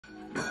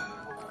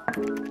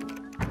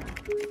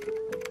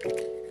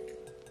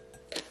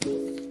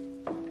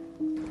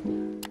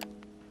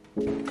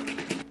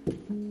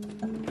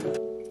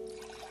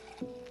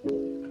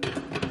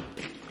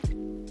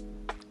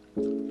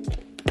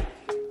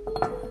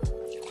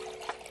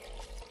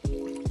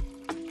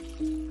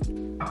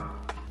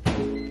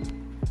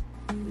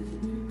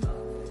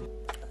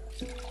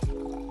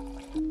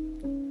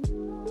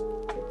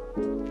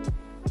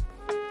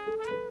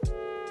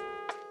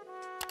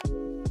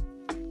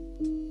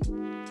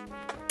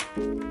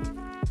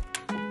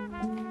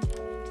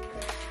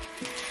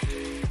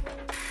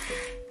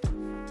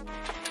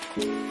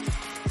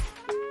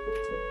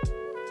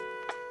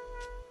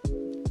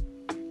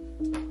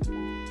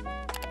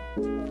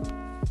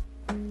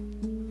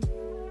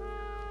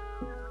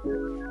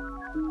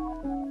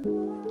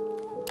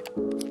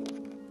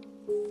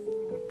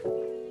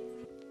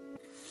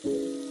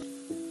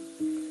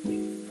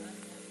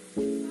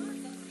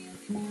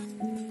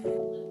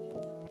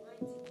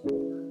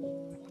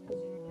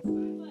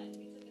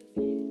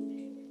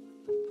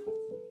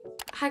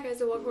Hi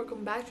guys, and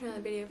welcome back to another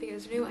video. If you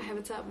guys are new, hey,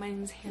 what's up? My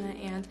name is Hannah,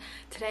 and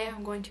today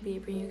I'm going to be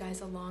bringing you guys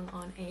along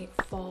on a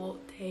fall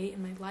day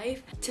in my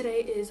life.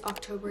 Today is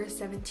October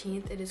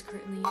 17th. It is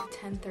currently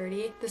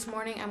 10:30. This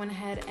morning I went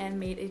ahead and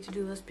made a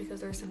to-do list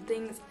because there are some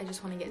things I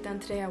just want to get done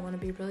today. I want to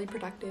be really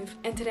productive.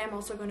 And today I'm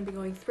also going to be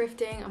going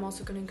thrifting. I'm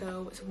also going to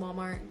go to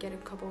Walmart, get a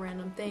couple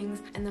random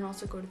things, and then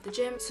also go to the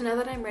gym. So now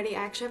that I'm ready,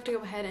 I actually have to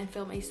go ahead and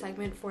film a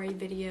segment for a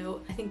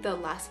video. I think the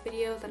last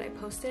video that I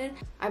posted,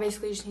 I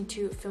basically just need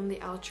to film the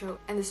outro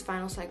and this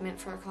final segment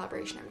for a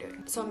collaboration I'm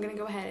doing. So I'm gonna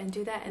go ahead and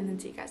do that and then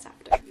see you guys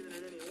after.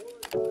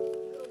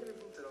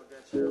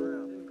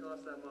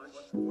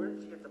 Where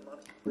did you get the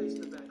money? Place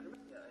in the back room.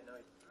 Yeah, I know.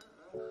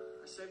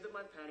 I saved up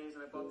my pennies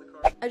and I bought the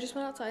car. I just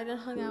went outside and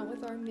hung out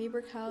with our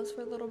neighbor cows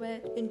for a little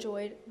bit,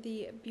 enjoyed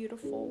the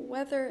beautiful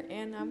weather,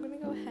 and I'm gonna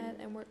go ahead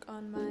and work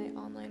on my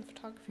online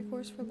photography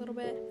course for a little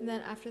bit. And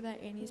then after that,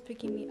 Annie's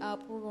picking me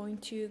up. We're going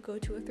to go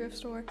to a thrift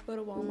store, go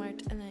to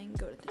Walmart, and then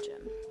go to the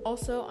gym.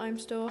 Also, I'm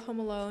still home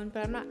alone,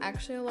 but I'm not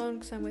actually alone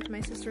because I'm with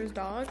my sister's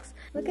dogs.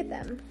 Look at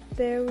them.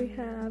 There we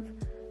have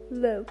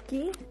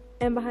Loki,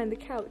 and behind the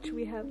couch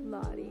we have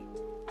Lottie.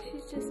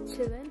 She's just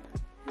chilling,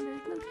 and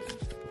there's Loki.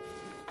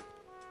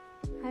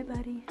 Hi,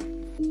 buddy.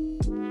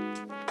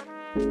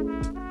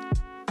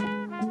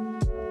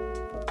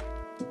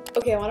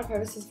 Okay, I want to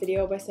preface this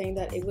video by saying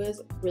that it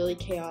was really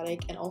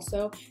chaotic, and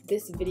also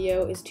this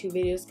video is two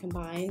videos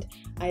combined.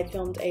 I had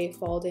filmed a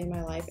fall day in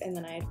my life, and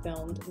then I had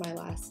filmed my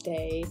last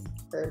day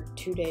or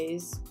 2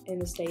 days in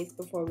the States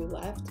before we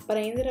left, but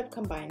I ended up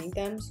combining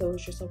them, so it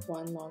was just like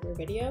one longer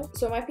video.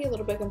 So it might be a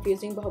little bit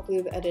confusing, but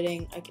hopefully with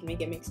editing I can make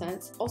it make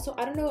sense. Also,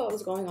 I don't know what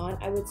was going on.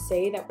 I would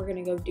say that we're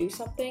gonna go do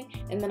something,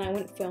 and then I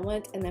wouldn't film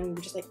it, and then we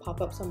would just like pop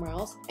up somewhere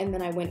else, and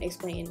then I wouldn't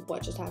explain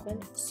what just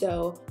happened.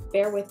 So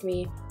bear with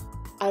me.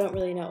 I don't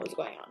really know what's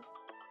going on.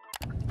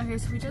 Okay,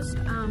 so we just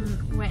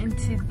went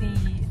into the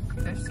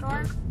thrift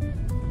store,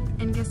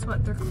 and guess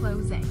what? They're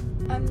closing.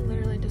 I'm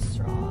literally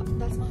distraught.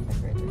 That's my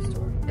favorite thrift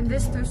store. And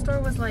this thrift store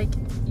was like,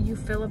 you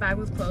fill a bag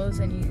with clothes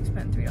and you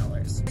spend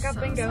 $3. Like, I've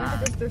been going to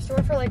this thrift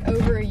store for like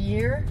over a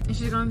year, and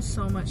she's gotten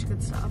so much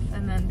good stuff.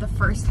 And then the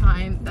first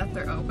time that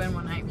they're open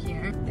when I'm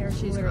here,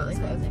 she's literally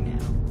closing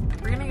now.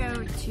 We're gonna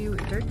go to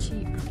Dirt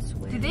Cheap.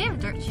 Do they have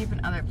Dirt Cheap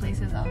in other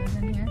places other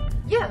than here?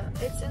 Yeah,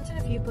 it's in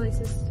a few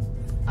places.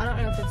 I don't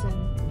know if it's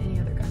in any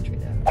other country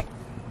though.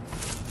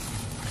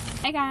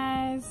 Hey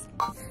guys!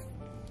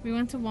 We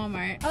went to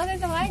Walmart. Oh,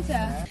 there's a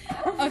pizza.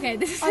 Okay,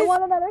 this is... I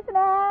want another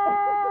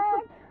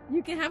snack!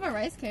 You can have a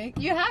rice cake.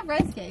 You have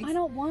rice cakes. I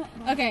don't want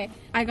one. Okay,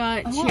 I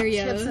got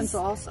Cheerios. Chips and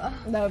salsa.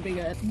 That would be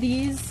good.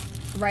 These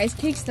rice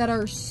cakes that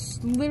are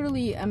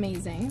literally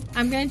amazing.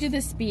 I'm gonna do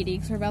this speedy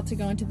because we're about to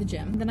go into the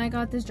gym. Then I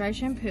got this dry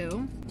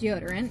shampoo,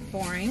 deodorant,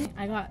 boring.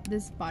 I got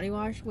this body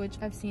wash, which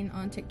I've seen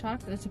on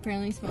TikTok, that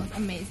apparently smells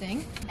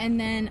amazing. And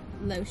then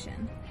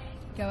lotion.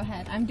 Go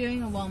ahead. I'm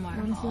doing a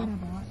Walmart haul.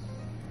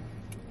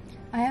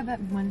 I have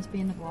at Wednesday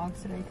in the vlogs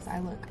today because I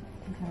look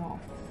girl.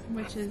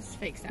 Which is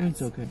fake stats.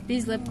 It's okay.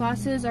 These lip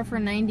glosses are for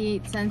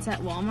 98 cents at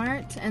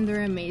Walmart, and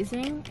they're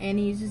amazing. And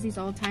he uses these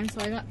all the time,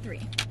 so I got 3.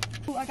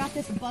 Ooh, I got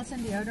this Bus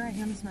and deodorant. You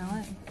want to smell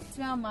it?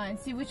 Smell mine.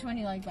 See which one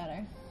you like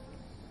better.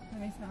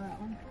 Let me smell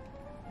that one.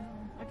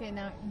 Okay,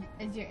 now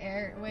is your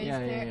air waist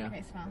there? Yeah.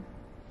 Okay, smell.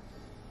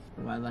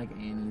 Oh, I like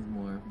Annie's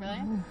more.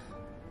 Really?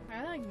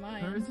 I like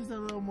mine. Hers is a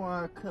little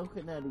more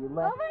coconutty. Oh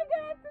my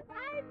goodness, it's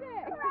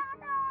Isaac!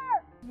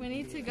 We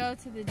need to go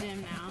to the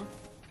gym now.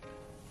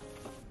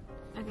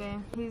 Okay,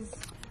 he's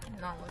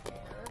not looking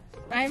at us.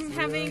 I'm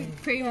having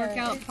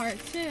pre-workout part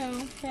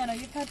 2. Hannah,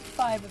 you've had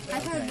 5 of those.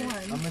 I've had 1.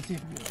 I'm gonna see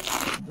if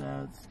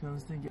that's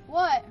constant.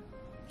 What?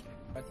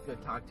 I had to go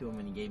talk to him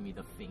and he gave me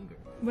the finger.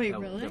 Wait,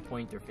 really? The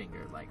pointer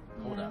finger, like,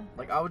 hold up.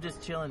 Like, I was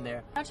just chilling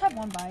there. I just had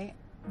 1 bite.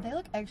 They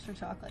look extra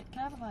chocolate. Can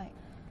I have a bite?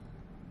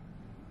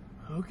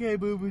 Okay,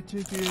 boo-boo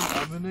chicken.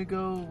 I'm gonna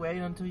go wait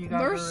until you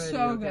guys are ready. They're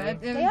so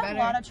good. They have a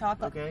lot of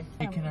chocolate. Okay.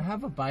 Hey, can I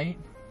have a bite?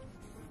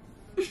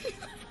 Can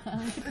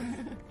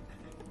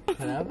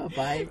I have a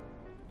bite?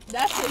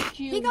 That's a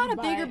huge He got a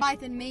bite. bigger bite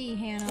than me,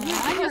 Hannah.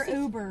 I'm your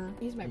Uber.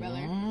 He's my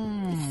brother.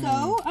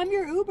 So, I'm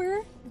your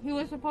Uber. He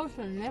was supposed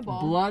to nibble.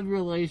 Blood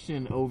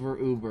relation over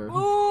Uber.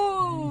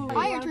 Ooh. I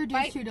wanna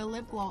introduced fight? you to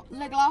lip gloss.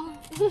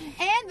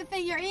 And the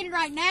thing you're eating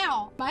right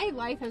now. My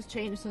life has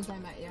changed since I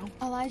met you.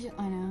 Elijah,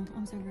 I know.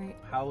 I'm so great.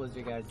 How was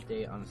your guys'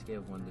 date on a scale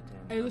of 1 to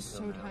 10? It was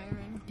so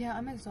tiring. Yeah,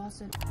 I'm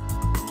exhausted.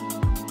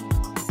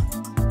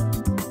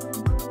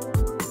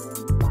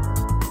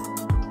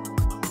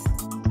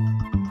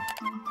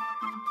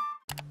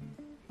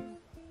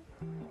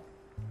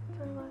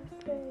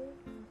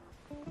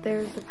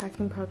 There's the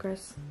packing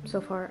progress so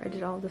far. I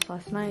did all of this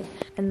last night,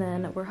 and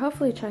then we're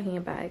hopefully checking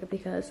a bag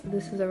because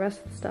this is the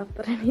rest of the stuff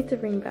that I need to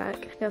bring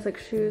back. It has like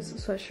shoes,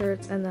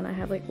 sweatshirts, and then I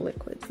have like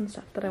liquids and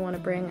stuff that I want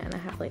to bring, and I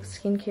have like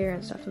skincare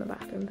and stuff in the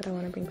bathroom that I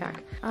want to bring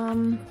back.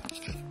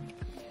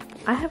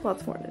 I have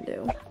lots more to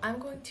do. I'm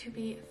going to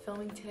be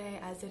filming today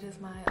as it is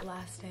my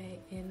last day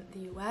in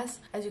the US.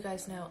 As you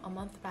guys know, a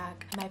month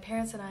back, my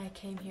parents and I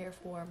came here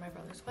for my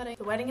brother's wedding.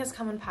 The wedding has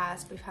come and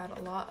passed. We've had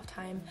a lot of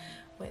time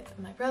with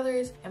my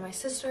brothers and my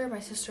sister. My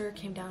sister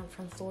came down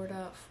from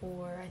Florida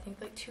for I think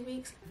like 2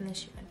 weeks, and then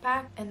she went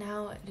back, and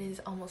now it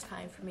is almost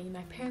time for me and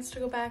my parents to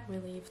go back. We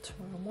leave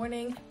tomorrow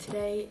morning.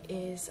 Today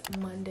is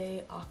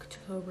Monday,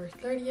 October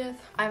 30th.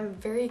 I'm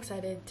very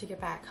excited to get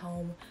back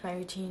home, my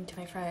routine, to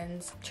my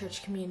friends,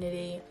 church community.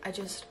 I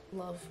just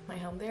love my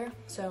home there,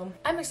 so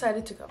I'm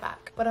excited to go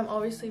back, but I'm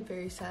obviously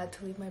very sad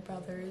to leave my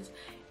brothers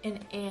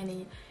and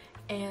Annie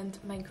and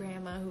my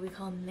grandma, who we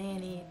call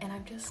Nanny, and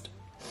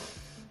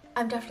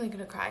I'm definitely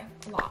gonna cry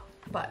a lot,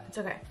 but it's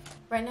okay.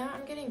 Right now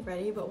I'm getting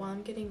ready, but while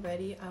I'm getting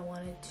ready, I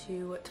wanted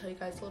to tell you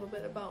guys a little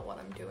bit about what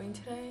I'm doing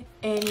today.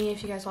 Annie,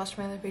 if you guys watched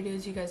my other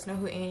videos, you guys know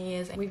who Annie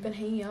is. We've been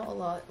hanging out a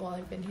lot while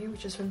I've been here,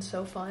 which has been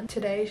so fun.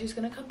 Today, she's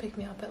gonna come pick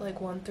me up at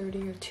like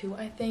 1:30 or 2,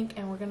 I think,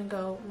 and we're gonna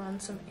go run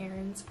some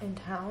errands in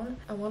town.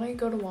 I wanna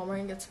go to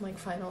Walmart and get some like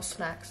final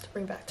snacks to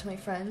bring back to my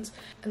friends,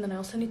 and then I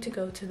also need to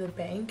go to the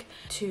bank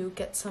to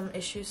get some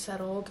issues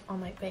settled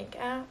on my bank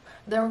app.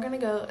 Then we're gonna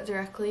go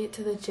directly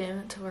to the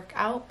gym to work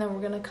out. Then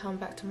we're gonna come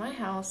back to my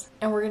house,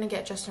 and we're gonna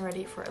get Justin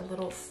ready for a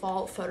little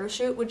fall photo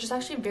shoot, which is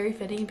actually very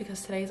fitting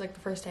because today is like the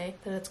first day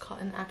that it's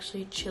gotten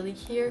actually chilly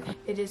here.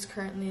 It is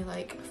currently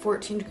like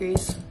 14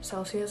 degrees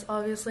Celsius,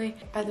 obviously.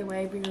 Either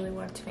way, we really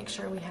wanted to make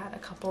sure we had a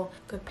couple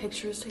good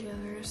pictures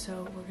together,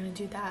 so we're gonna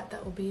do that.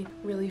 That will be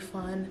really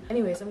fun.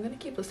 Anyways, I'm gonna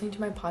keep listening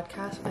to my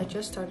podcast. I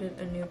just started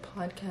a new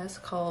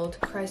podcast called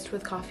Christ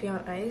with Coffee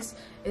on Ice.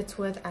 It's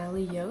with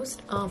Ali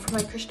Yost. For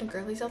my Christian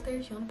girlies out there,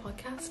 if you want a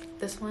podcast,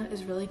 this one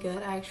is really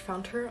good. I actually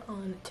found her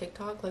on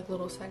TikTok, like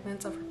little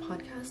segments of her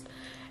podcast,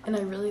 and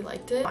I really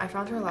liked it. I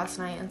found her last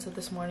night, and so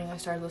this morning I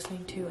started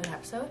listening to an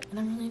episode, and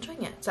I'm really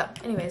enjoying it. So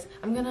anyways,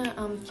 I'm gonna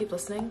keep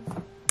listening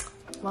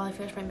while I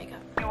finish my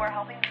makeup. You are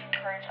helping me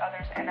encourage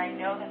others, and I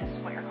know that this is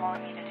what you're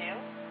calling me to do,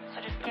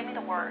 so just give me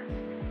the words.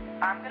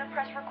 I'm gonna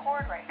press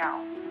record right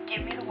now.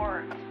 Give me the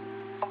words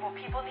of what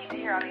people need to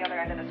hear on the other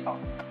end of this phone.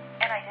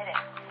 And I did it.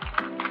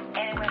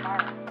 And it went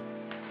viral.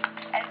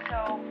 And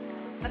so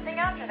the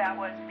thing after that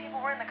was people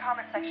were in the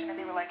comment section and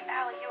they were like,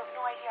 Allie, you have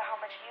no idea how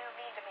much you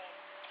mean to me.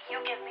 You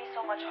give me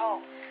so much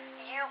hope.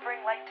 You bring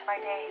light to my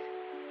days.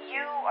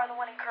 You are the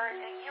one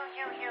encouraging.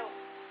 You.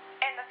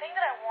 And the thing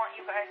that I want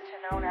you guys to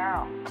know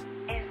now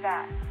is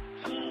that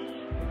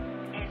he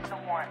is the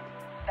one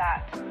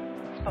that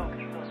spoke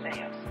through those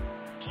videos.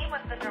 He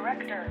was the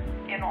director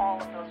in all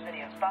of those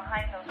videos,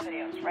 behind those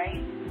videos,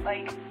 right?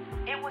 Like,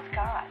 it was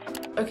God.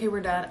 Okay,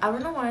 we're done. I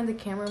don't know why in the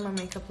camera my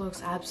makeup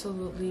looks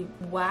absolutely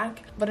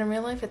whack, but in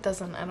real life it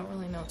doesn't. I don't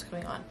really know what's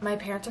going on. My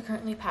parents are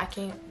currently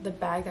packing the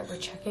bag that we're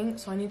checking,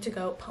 so I need to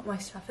go put my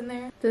stuff in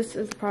there. This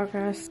is the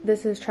progress.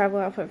 This is travel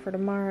outfit for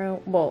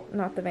tomorrow. Well,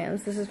 not the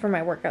Vans. This is for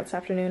my workout this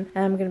afternoon,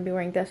 and I'm gonna be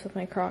wearing this with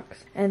my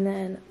Crocs. And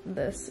then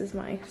this is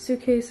my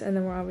suitcase, and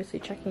then we're obviously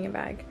checking a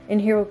bag. And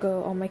here will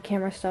go all my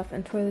camera stuff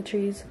and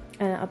toiletries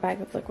and a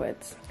bag of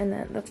liquids, and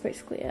then that's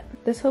basically it.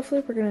 This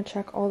hopefully we're gonna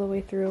check all the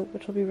way through,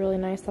 which will be really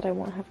nice that I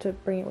won't have to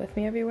bring it with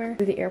me everywhere.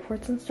 Through the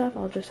airports and stuff,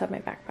 I'll just have my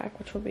backpack,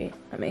 which will be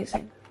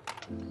amazing.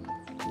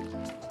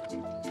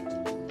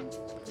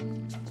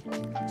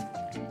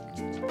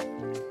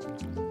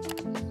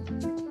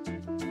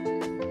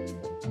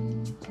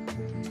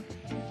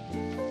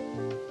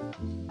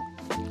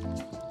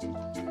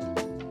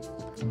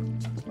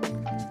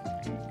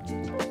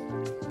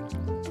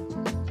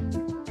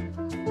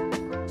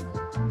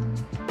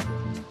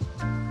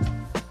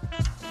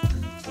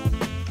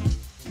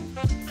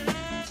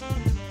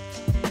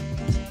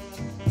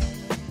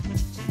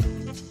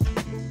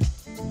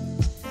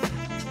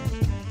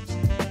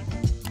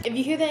 If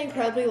you hear that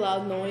incredibly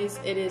loud noise,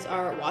 it is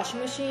our washing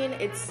machine.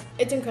 It's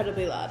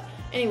incredibly loud.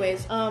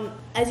 Anyways,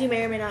 as you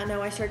may or may not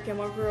know, I start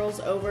Gilmore Girls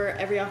over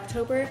every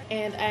October,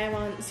 and I am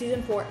on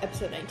season 4,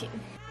 episode 19.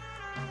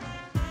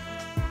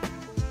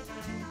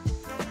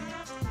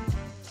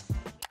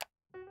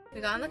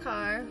 We got in the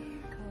car,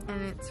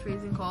 and it's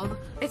freezing cold.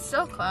 It's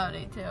still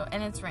cloudy too,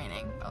 and it's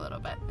raining a little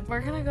bit.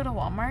 We're gonna go to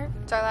Walmart.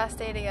 It's our last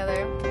day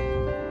together.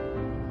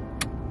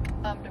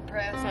 I'm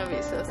depressed. I'm gonna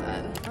be so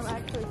sad. I'm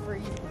actually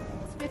freezing.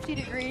 50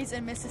 degrees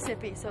in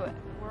Mississippi, so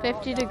we're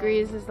 50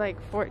 degrees is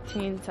like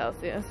 14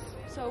 Celsius.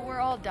 So we're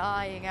all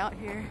dying out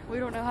here. We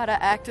don't know how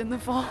to act in the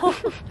fall.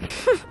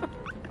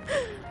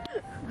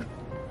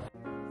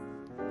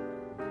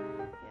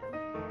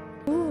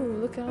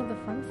 Ooh, look at all the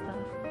fun stuff.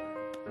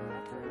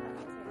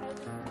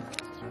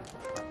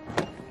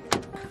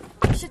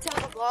 I should tell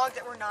the vlog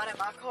that we're not in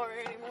my car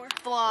anymore.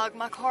 Vlog,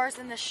 my car's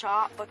in the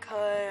shop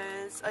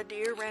because a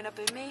deer ran up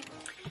in me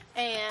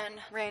and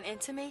ran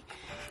into me.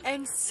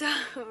 And so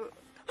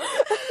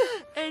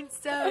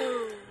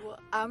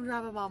I'm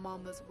driving my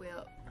mama's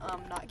whip.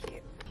 Not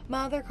cute.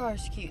 My other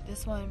car's cute.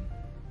 This one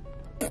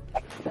a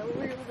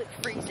little bit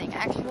freezing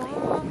actually. Wait,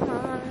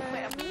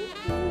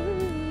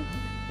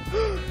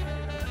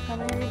 how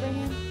many are you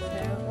bringing? 2.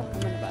 I'm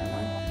gonna buy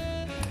one.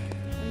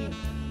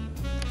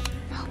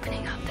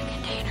 Opening up the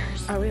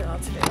containers. Are we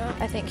allowed to do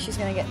that? I think she's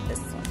gonna get this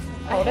one.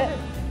 Hold it.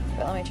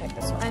 But let me check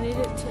this one. I need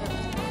it to.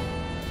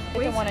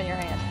 Get the one in your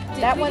hand.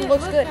 Did That we one get-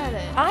 looks look good. at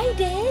it. I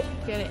did.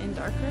 Get it in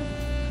darker.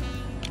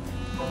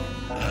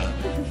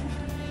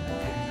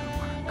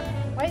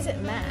 Why is it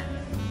matte?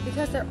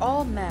 Because they're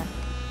all matte.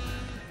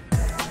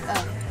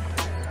 Oh.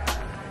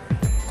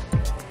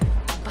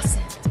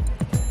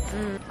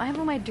 Bussin'. I have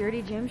on my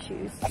dirty gym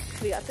shoes.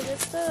 We got the good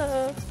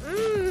stuff.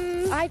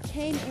 I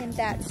came in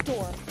that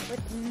store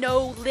with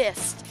no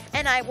list,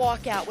 and I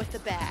walk out with the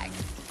bag.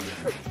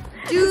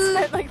 Dude,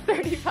 spent like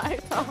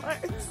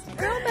 $35.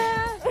 Real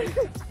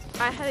bad.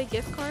 I had a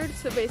gift card,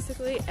 so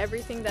basically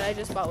everything that I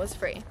just bought was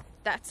free.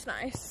 That's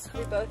nice.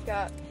 We both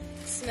got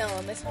smell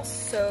them. They smell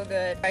so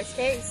good. Rice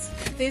cakes.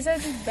 These are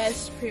the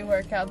best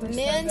pre-workouts. They're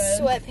Men's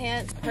so good.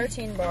 sweatpants,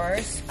 protein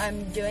bars.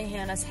 I'm doing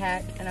Hannah's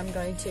hack, and I'm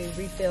going to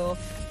refill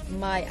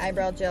my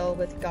eyebrow gel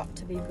with Got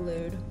to Be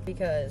Glued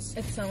because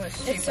It's so much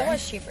cheaper. it's so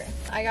much cheaper.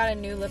 I got a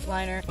new lip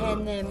liner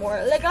and then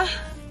more like a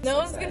No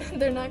one's gonna.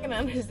 They're not gonna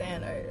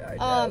understand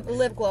our jokes.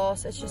 lip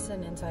gloss. It's just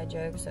an inside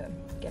joke, so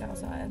get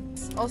outside.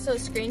 Also,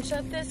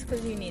 screenshot this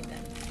because you need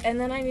them. And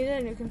then I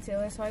needed a new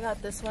concealer, so I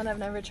got this one. I've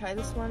never tried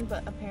this one,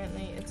 but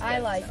apparently it's good. I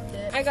liked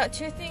it. I got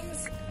 2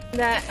 things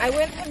that I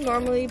wouldn't have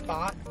normally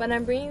bought, but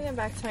I'm bringing them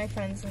back to my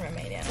friends in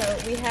Romania. So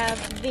we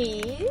have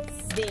these.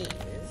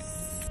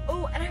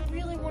 Oh, and I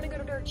really want to go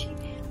to Dirt Cheap.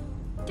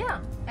 Yeah,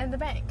 and the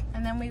bank.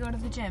 And then we go to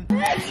the gym.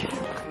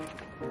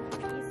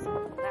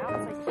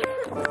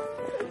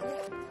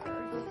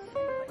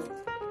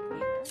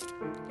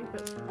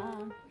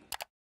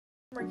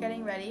 We're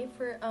getting ready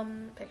for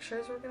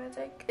pictures we're gonna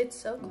take. It's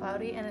so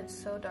cloudy and it's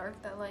so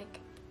dark that like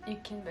you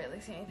can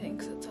barely see anything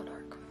because it's so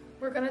dark.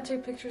 We're gonna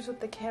take pictures with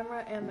the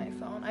camera and my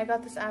phone. I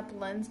got this app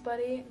Lens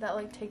Buddy that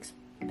like takes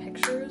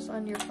pictures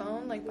on your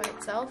phone like by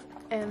itself,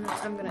 and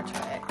I'm gonna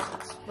try it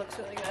because it looks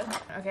really good.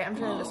 Okay, I'm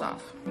turning this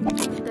off.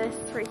 This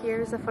right here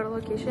is the photo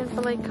location,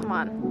 but like come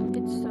on,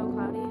 it's so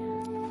cloudy.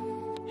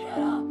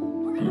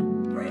 We're gonna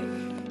break.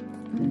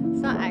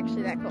 It's not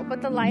actually that cool,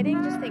 but the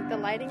lighting, just think the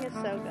lighting is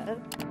so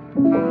good.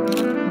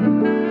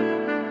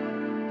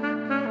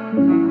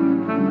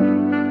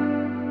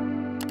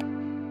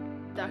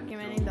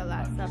 Documenting the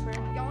Last Supper.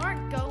 Y'all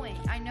aren't going.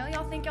 I know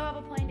y'all think y'all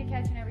have a plane to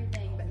catch and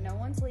everything, but no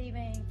one's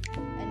leaving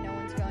and no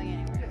one's going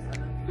anywhere.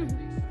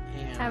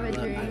 Have a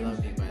dream. I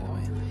love you, by the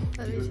way.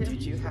 Love you too.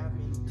 Did you have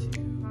me too?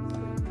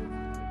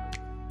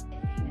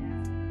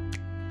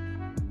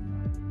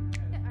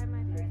 I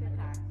might pick it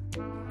up.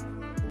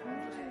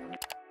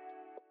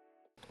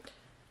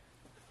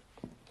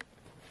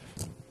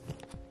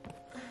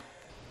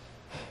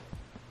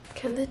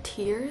 Can the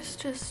tears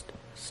just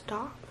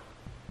stop?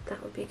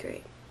 That would be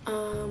great.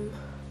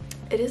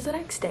 It is the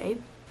next day.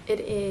 It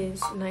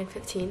is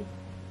 9:15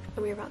 and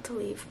we're about to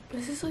leave.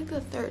 This is like the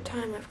 3rd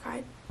time I've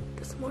cried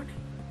this morning.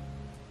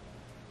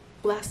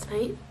 Last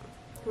night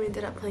we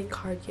ended up playing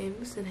card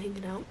games and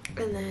hanging out,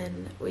 and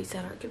then we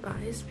said our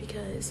goodbyes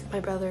because my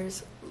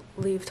brothers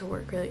leave to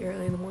work really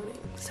early in the morning.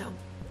 So,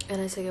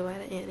 and I said goodbye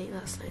to Annie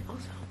last night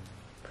also.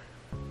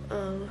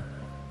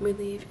 We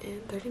leave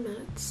in 30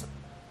 minutes.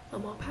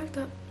 I'm all packed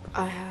up.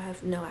 I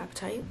have no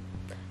appetite.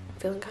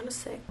 Feeling kind of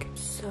sick,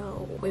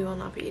 so we will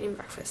not be eating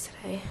breakfast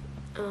today.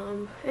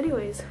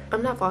 Anyways,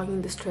 I'm not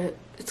vlogging this trip.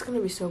 It's gonna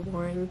be so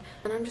boring,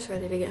 and I'm just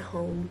ready to get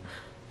home.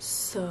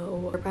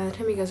 So by the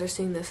time you guys are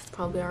seeing this, it's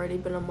probably already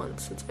been a month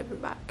since I've been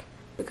back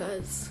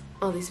because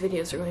all these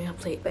videos are going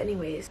up late. But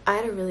anyways, I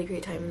had a really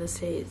great time in the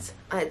States.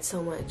 I had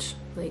so much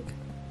like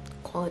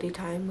quality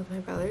time with my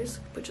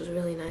brothers, which was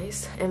really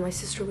nice, and my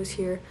sister was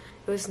here.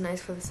 It was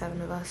nice for the 7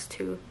 of us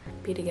to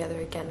be together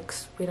again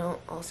because we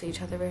don't all see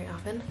each other very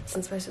often.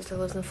 Since my sister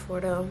lives in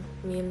Florida,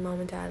 me and mom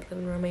and dad live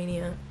in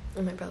Romania,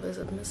 and my brothers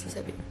live in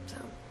Mississippi. So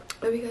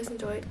I hope you guys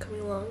enjoyed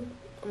coming along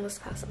on this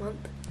past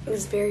month. It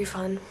was very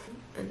fun,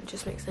 and it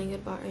just makes saying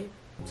goodbye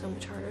so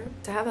much harder.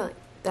 To have like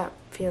that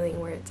feeling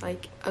where it's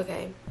like,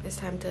 okay, it's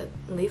time to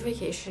leave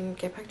vacation,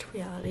 get back to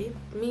reality.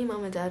 Me,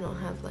 mom, and dad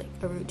don't have like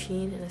a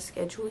routine and a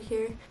schedule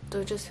here, so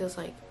it just feels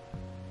like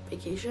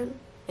vacation.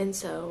 And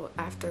so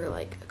after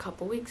like a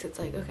couple weeks, it's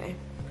like, okay,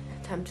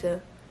 time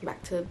to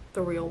back to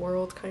the real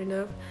world, kind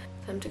of.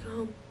 Time to go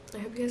home. I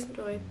hope you guys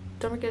enjoyed.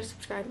 Don't forget to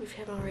subscribe if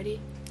you haven't already.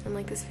 and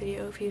like this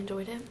video if you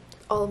enjoyed it.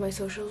 All of my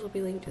socials will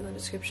be linked in the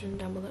description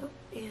down below,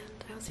 and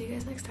I will see you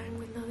guys next time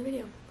with another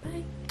video.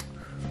 Bye!